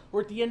bottle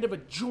or at the end of a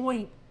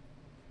joint.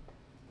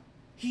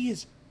 He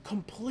is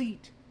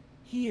complete.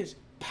 He is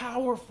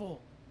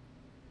powerful.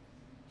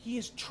 He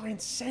is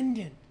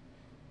transcendent.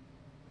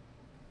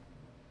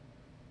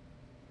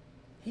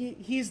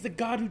 He is the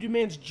God who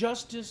demands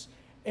justice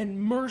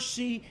and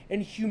mercy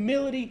and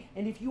humility.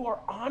 And if you are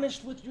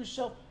honest with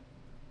yourself,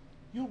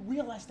 you'll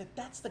realize that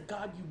that's the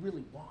God you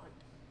really want.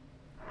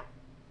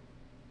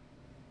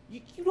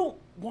 You don't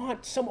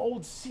want some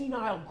old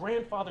senile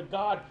grandfather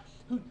God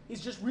who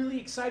is just really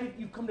excited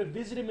you've come to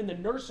visit him in the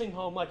nursing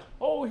home, like,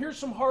 oh, here's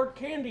some hard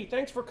candy.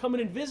 Thanks for coming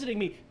and visiting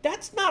me.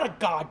 That's not a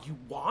God you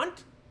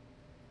want.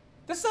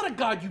 That's not a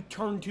God you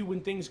turn to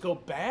when things go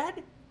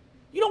bad.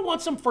 You don't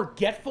want some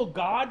forgetful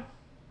God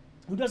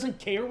who doesn't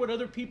care what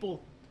other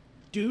people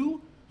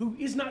do, who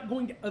is not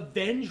going to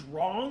avenge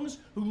wrongs,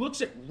 who looks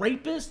at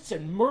rapists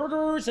and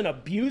murderers and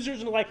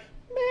abusers and like,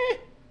 meh,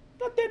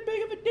 not that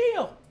big of a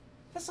deal.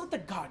 That's not the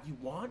God you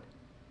want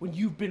when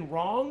you've been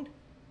wronged,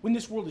 when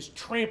this world is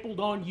trampled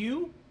on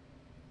you.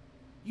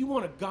 You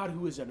want a God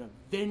who is an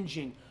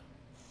avenging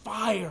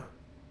fire,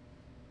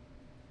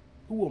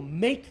 who will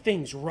make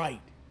things right,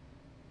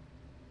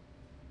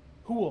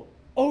 who will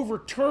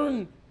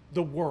overturn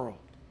the world.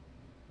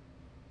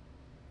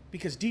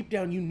 Because deep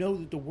down you know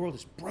that the world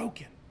is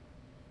broken.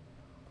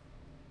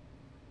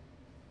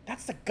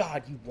 That's the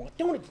God you want.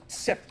 Don't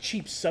accept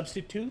cheap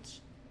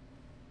substitutes.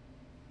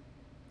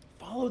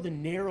 Follow the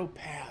narrow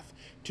path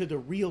to the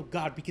real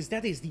God, because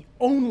that is the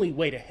only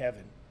way to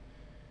heaven.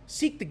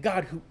 Seek the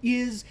God who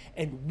is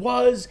and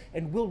was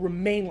and will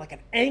remain like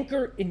an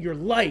anchor in your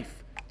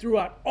life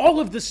throughout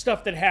all of the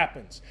stuff that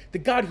happens. The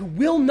God who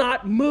will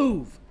not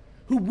move,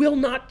 who will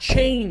not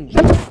change.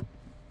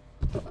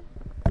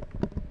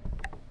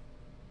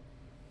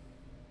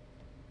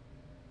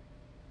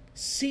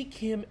 Seek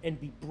him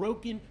and be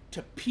broken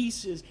to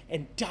pieces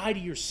and die to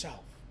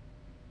yourself.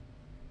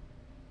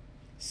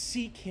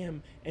 Seek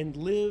him and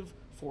live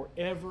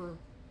forever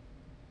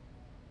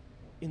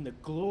in the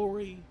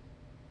glory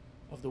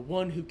of the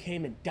one who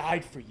came and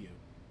died for you.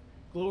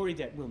 Glory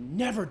that will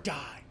never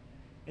die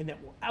and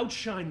that will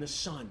outshine the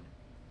sun.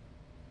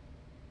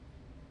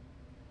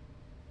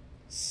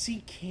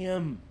 Seek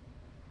him,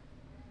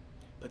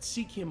 but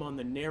seek him on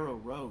the narrow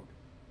road.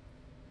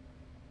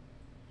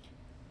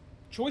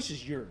 Choice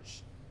is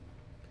yours.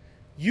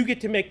 You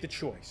get to make the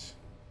choice.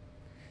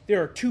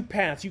 There are two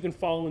paths you can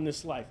follow in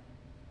this life.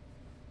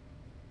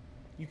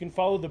 You can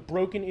follow the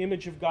broken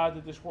image of God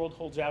that this world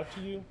holds out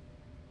to you,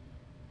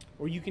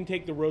 or you can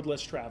take the road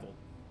less traveled.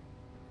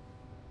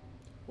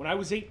 When I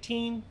was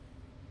 18,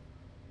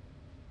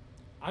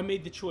 I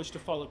made the choice to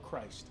follow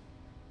Christ.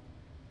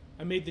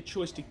 I made the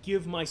choice to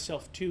give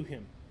myself to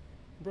him.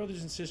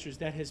 Brothers and sisters,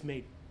 that has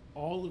made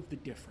all of the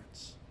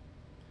difference.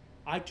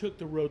 I took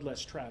the road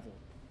less traveled,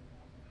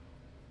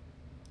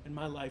 and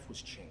my life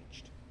was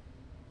changed.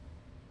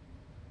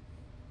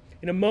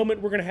 In a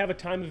moment, we're going to have a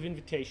time of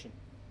invitation.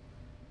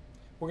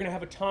 We're going to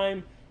have a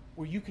time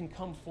where you can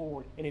come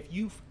forward, and if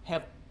you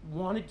have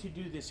wanted to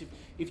do this,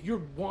 if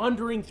you're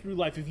wandering through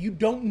life, if you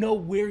don't know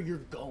where you're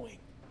going,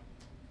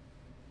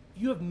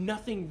 if you have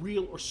nothing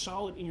real or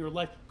solid in your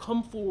life,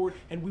 come forward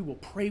and we will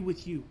pray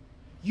with you.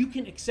 You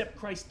can accept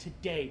Christ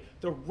today.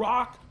 The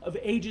Rock of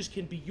Ages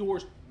can be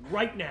yours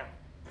right now.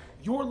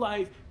 Your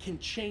life can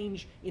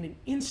change in an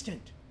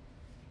instant.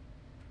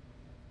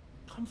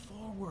 Come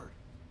forward.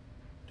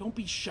 Don't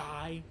be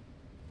shy.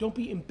 Don't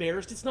be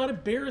embarrassed. It's not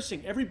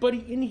embarrassing.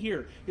 Everybody in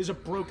here is a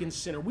broken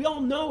sinner. We all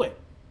know it.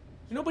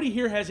 Nobody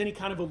here has any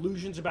kind of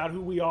illusions about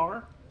who we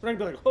are. We're not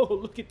going to be like, oh,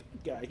 look at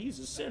that guy. He's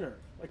a sinner.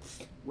 Like,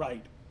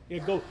 right. Yeah,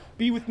 go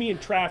be with me in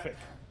traffic.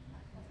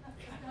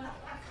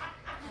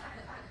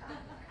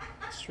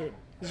 It's true.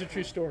 This is a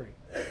true story.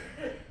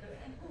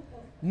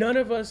 None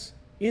of us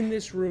in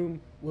this room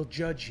will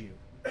judge you.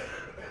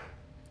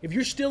 If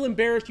you're still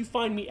embarrassed, you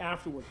find me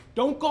afterward.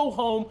 Don't go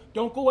home.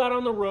 Don't go out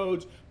on the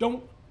roads.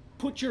 Don't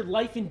put your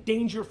life in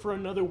danger for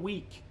another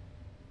week.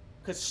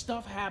 Because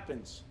stuff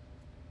happens.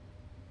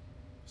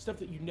 Stuff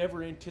that you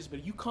never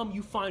anticipated. You come,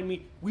 you find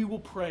me, we will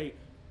pray,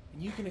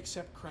 and you can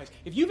accept Christ.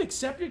 If you've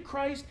accepted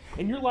Christ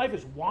and your life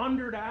has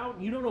wandered out,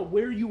 and you don't know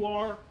where you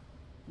are,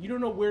 you don't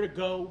know where to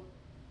go,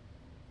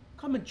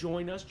 come and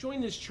join us.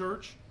 Join this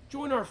church.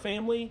 Join our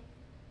family.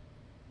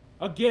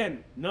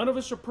 Again, none of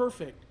us are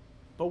perfect,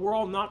 but we're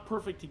all not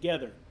perfect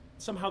together.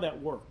 Somehow that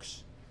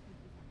works.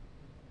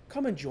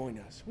 Come and join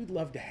us. We'd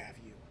love to have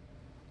you.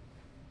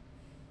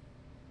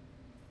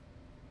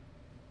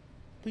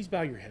 Please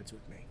bow your heads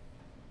with me.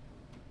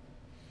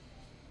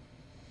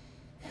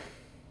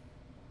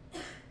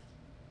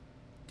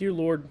 Dear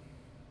Lord,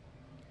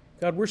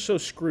 God, we're so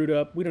screwed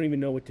up, we don't even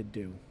know what to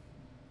do.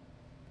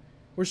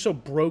 We're so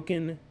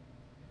broken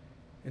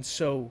and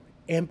so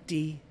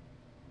empty.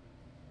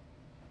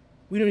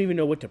 We don't even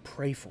know what to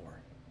pray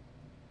for.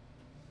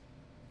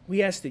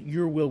 We ask that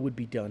your will would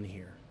be done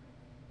here.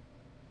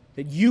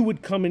 That you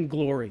would come in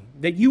glory.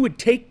 That you would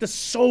take the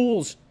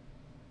souls.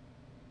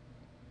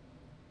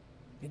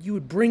 That you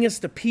would bring us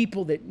the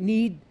people that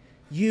need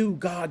you,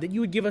 God. That you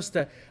would give us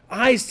the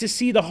eyes to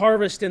see the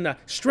harvest and the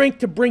strength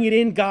to bring it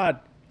in, God.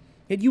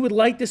 That you would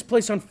light this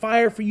place on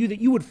fire for you. That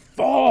you would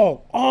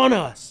fall on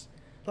us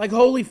like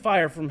holy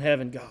fire from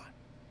heaven, God.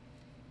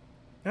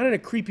 Not in a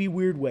creepy,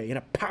 weird way, in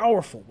a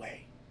powerful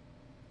way.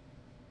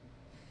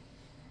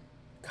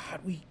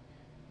 God,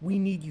 we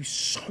need you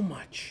so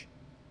much.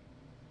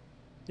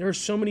 There are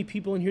so many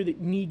people in here that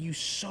need you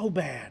so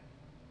bad.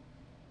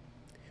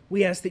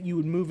 We ask that you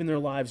would move in their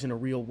lives in a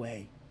real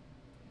way.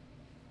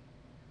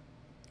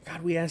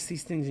 God, we ask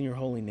these things in your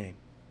holy name.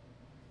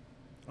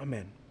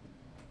 Amen.